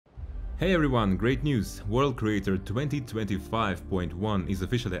Hey everyone, great news! World Creator 2025.1 is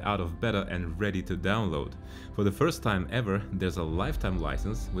officially out of beta and ready to download. For the first time ever, there's a lifetime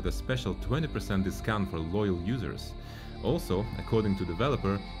license with a special 20% discount for loyal users. Also, according to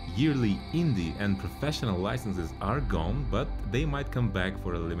developer, yearly indie and professional licenses are gone, but they might come back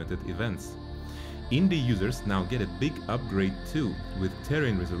for limited events. Indie users now get a big upgrade too, with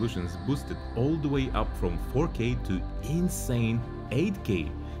terrain resolutions boosted all the way up from 4K to insane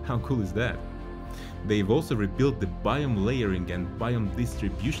 8K. How cool is that? They've also rebuilt the biome layering and biome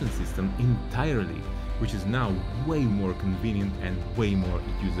distribution system entirely, which is now way more convenient and way more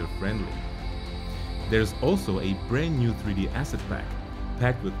user-friendly. There's also a brand new 3D asset pack,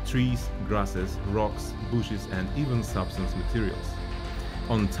 packed with trees, grasses, rocks, bushes and even substance materials.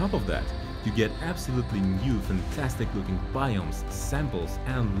 On top of that, you get absolutely new fantastic looking biomes, samples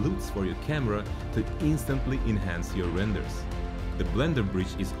and loots for your camera to instantly enhance your renders. The Blender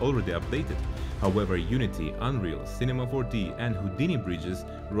bridge is already updated, however Unity, Unreal, Cinema 4D and Houdini bridges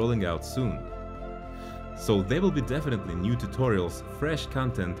rolling out soon. So there will be definitely new tutorials, fresh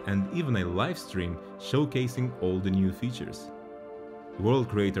content and even a live stream showcasing all the new features. World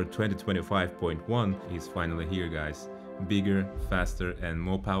Creator 2025.1 is finally here, guys. Bigger, faster and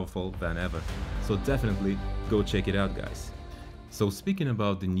more powerful than ever. So definitely go check it out, guys. So speaking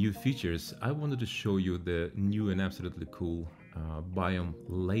about the new features, I wanted to show you the new and absolutely cool biome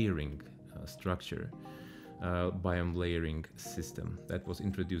layering structure, biome layering system that was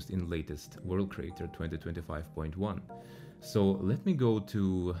introduced in latest World Creator 2025.1. So let me go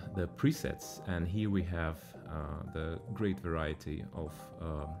to the presets, and here we have the great variety of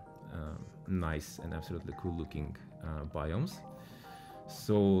nice and absolutely cool looking biomes.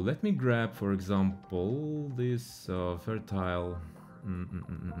 So let me grab, for example, this fertile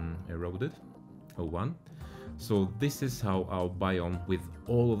eroded 01. So this is how our biome, with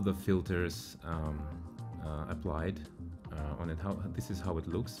all of the filters applied on it, this is how it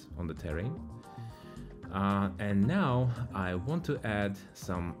looks on the terrain. And now I want to add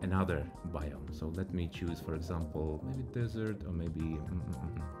another biome. So let me choose, for example, maybe desert, or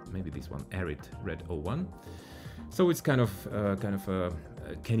maybe this one, arid red 01. So it's kind of a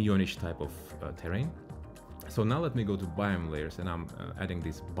canyonish type of terrain. So now let me go to biome layers, and I'm adding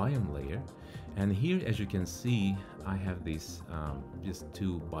this biome layer. And here, as you can see, I have these just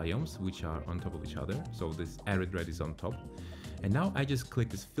two biomes which are on top of each other. So this arid red is on top. And now I just click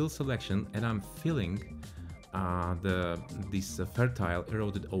this fill selection, and I'm filling this fertile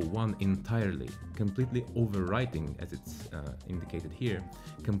eroded 01 entirely, completely overwriting, as it's indicated here,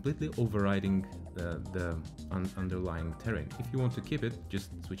 completely overriding the underlying terrain. If you want to keep it,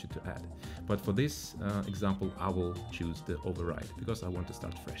 just switch it to add. But for this example, I will choose the override because I want to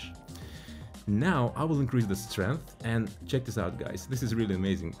start fresh. Now I will increase the strength, and check this out, guys. This is really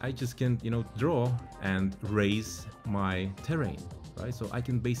amazing. I just can, draw and raise my terrain, right? So I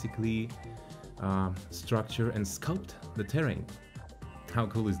can basically structure and sculpt the terrain. How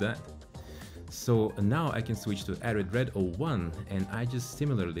cool is that? So now I can switch to arid red 01, and I just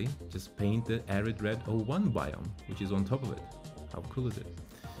similarly just paint the arid red 01 biome, which is on top of it. How cool is it?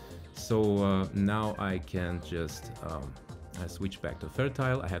 So now I can just I switch back to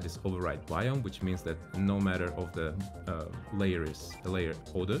fertile. I have this override biome, which means that no matter of the layer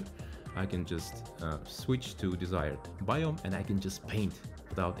order, I can just switch to desired biome, and I can just paint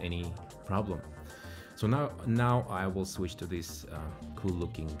without any problem. So now I will switch to this cool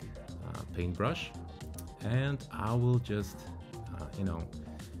looking paintbrush, and I will just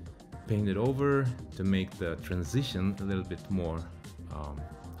paint it over to make the transition a little bit more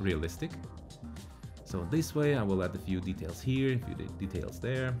realistic. So this way I will add a few details here, a few details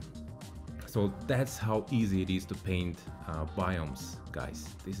there. So that's how easy it is to paint biomes, guys.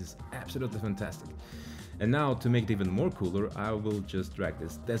 This is absolutely fantastic. And now, to make it even more cooler, I will just drag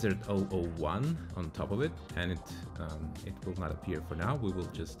this desert 001 on top of it, and it will not appear for now. We will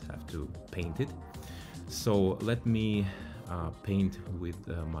just have to paint it. So let me paint with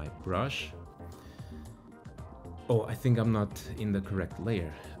my brush. Oh, I think I'm not in the correct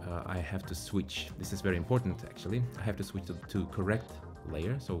layer. I have to switch. This is very important, actually. I have to switch to correct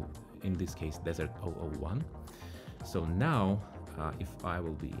layer. So in this case, desert 001. So now, if I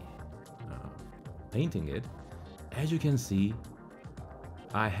will be painting it, as you can see,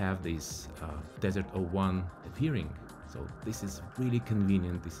 I have this desert 01 appearing. So this is really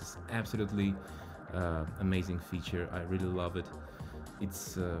convenient. This is absolutely amazing feature. I really love it.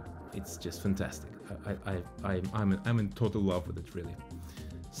 It's just fantastic. I'm in total love with it, really.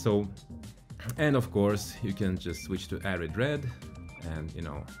 So, and of course you can just switch to arid red, and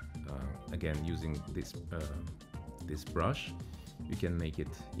again using this brush, you can make it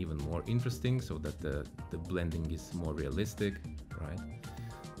even more interesting so that the blending is more realistic, right?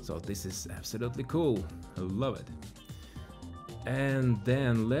 So this is absolutely cool. I love it. And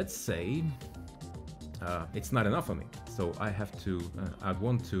then let's say it's not enough for me, so I have to I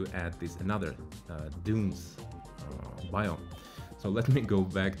want to add this another dunes biome. So let me go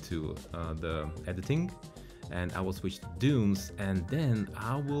back to the editing, and I will switch to dunes, and then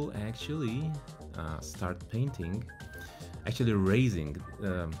I will actually start painting, actually raising,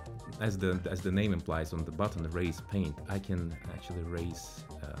 as the name implies on the button, raise paint. I can actually raise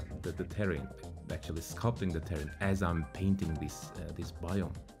the terrain, actually sculpting the terrain as I'm painting this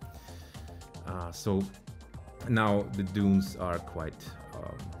biome. So now the dunes are quite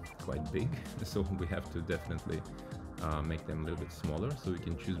big, so we have to definitely make them a little bit smaller. So you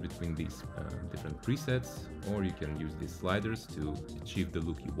can choose between these different presets, or you can use these sliders to achieve the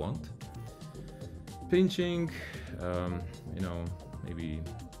look you want. Pinching, you know, maybe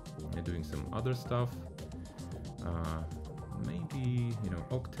doing some other stuff. Maybe, you know,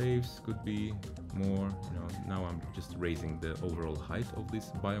 octaves could be more, you know. Now I'm just raising the overall height of this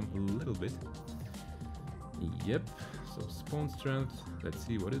biome a little bit. Yep, so spawn strength, let's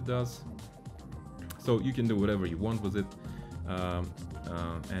see what it does. So you can do whatever you want with it.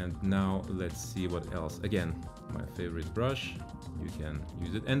 And now let's see what else. Again, my favorite brush, you can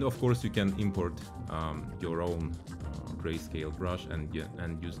use it. And of course you can import your own grayscale brush and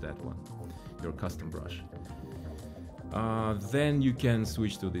use that one, your custom brush. Then you can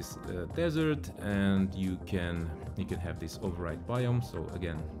switch to this desert, and you can have this override biome. So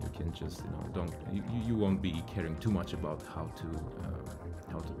again, you can just, you know, you won't be caring too much about how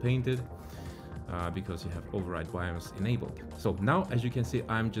to paint it, because you have override biomes enabled. So now, as you can see,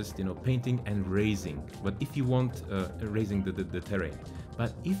 I'm just, you know, painting and raising. But if you want raising the terrain,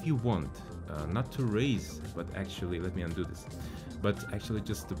 but if you want not to raise, but actually, let me undo this, but actually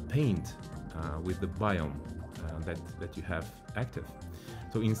just to paint with the biome that you have active.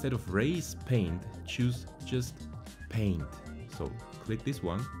 So instead of raise paint, choose just paint. So click this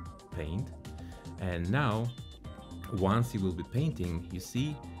one, paint, and now once you will be painting, you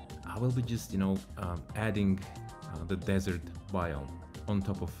see I will be just, you know, adding the desert biome on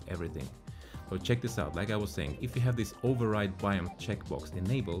top of everything. So check this out. Like I was saying, if you have this override biome checkbox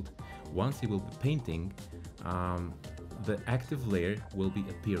enabled, once you will be painting, the active layer will be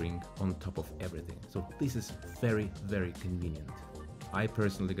appearing on top of everything. So this is very, very convenient. I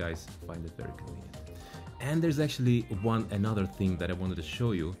personally, guys, find it very convenient. And there's actually another thing that I wanted to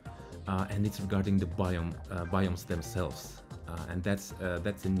show you, and it's regarding the biomes themselves. And that's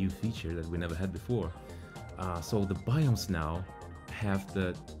a new feature that we never had before. So the biomes now have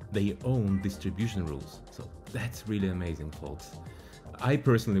their own distribution rules. So that's really amazing, folks. I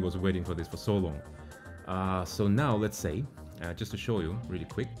personally was waiting for this for so long. So now let's say, just to show you really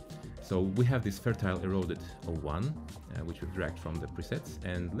quick, so we have this fertile eroded 01, which we've dragged from the presets,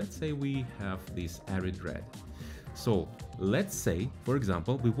 and let's say we have this arid red. So let's say, for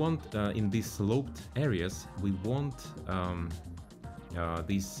example, we want in these sloped areas, we want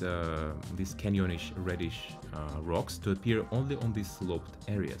these canyonish reddish rocks to appear only on these sloped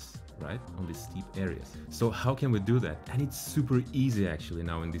areas, right? On these steep areas. So how can we do that? And it's super easy actually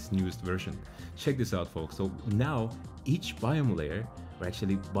now in this newest version. Check this out, folks. So now each biome layer, or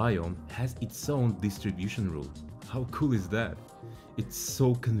actually biome, has its own distribution rule. How cool is that? It's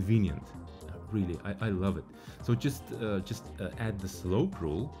so convenient. Really, I love it. So just add the slope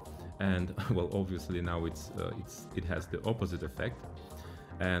rule, and well, obviously now it has the opposite effect.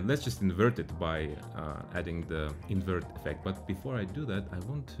 And let's just invert it by adding the invert effect. But before I do that, I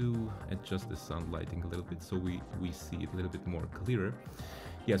want to adjust the sound lighting a little bit so we see it a little bit more clearer.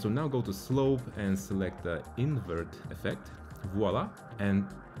 Yeah, so now go to slope and select the invert effect. Voila. And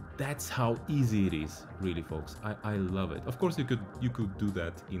that's how easy it is, really, folks. I love it. Of course, you could do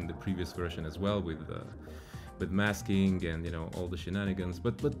that in the previous version as well with masking and, you know, all the shenanigans.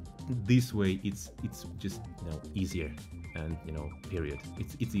 But this way, it's just, you know, easier. And, you know, period.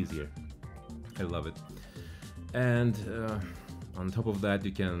 It's easier. I love it. And on top of that,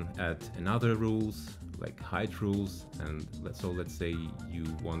 you can add another rules like height rules. And let's say you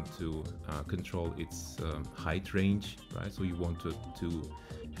want to control its height range, right? So you want to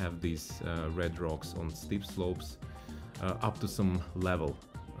have these red rocks on steep slopes up to some level,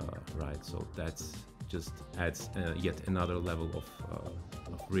 right? So that's just adds yet another level of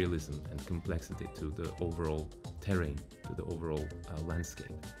realism and complexity to the overall terrain, to the overall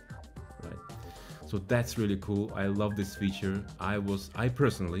landscape, right? So that's really cool. I love this feature. I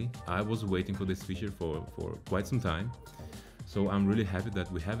personally was waiting for this feature for quite some time. So I'm really happy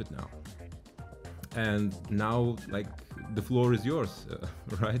that we have it now. And now, like, the floor is yours,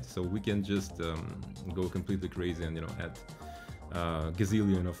 right? So we can just go completely crazy and, you know, add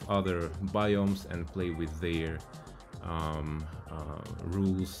gazillion of other biomes and play with their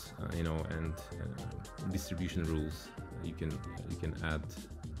rules, you know, and distribution rules. You can add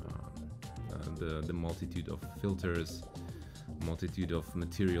the multitude of filters, multitude of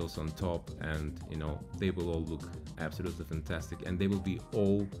materials on top, and you know, they will all look absolutely fantastic, and they will be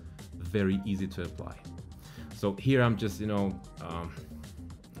all very easy to apply. So here I'm just, you know,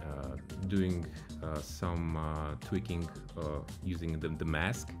 doing some tweaking using the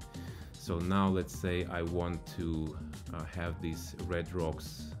mask. So now let's say I want to have these red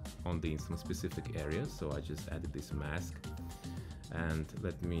rocks on the instance specific area. So I just added this mask, and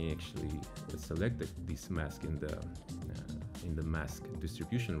let me actually select this mask in the mask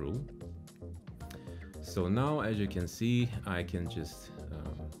distribution rule. So now, as you can see, I can just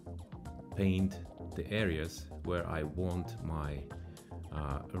paint the areas where I want my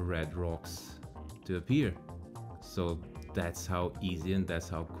red rocks to appear. So that's how easy and that's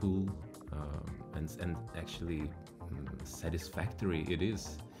how cool and actually satisfactory it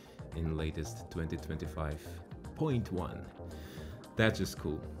is in latest 2025.1. That's just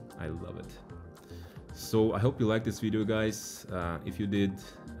cool. I love it. So I hope you liked this video, guys. If you did,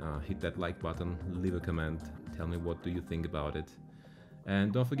 hit that like button, leave a comment, tell me what do you think about it.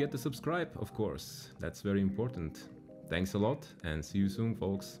 And don't forget to subscribe, of course. That's very important. Thanks a lot and see you soon,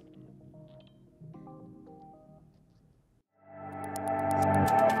 folks.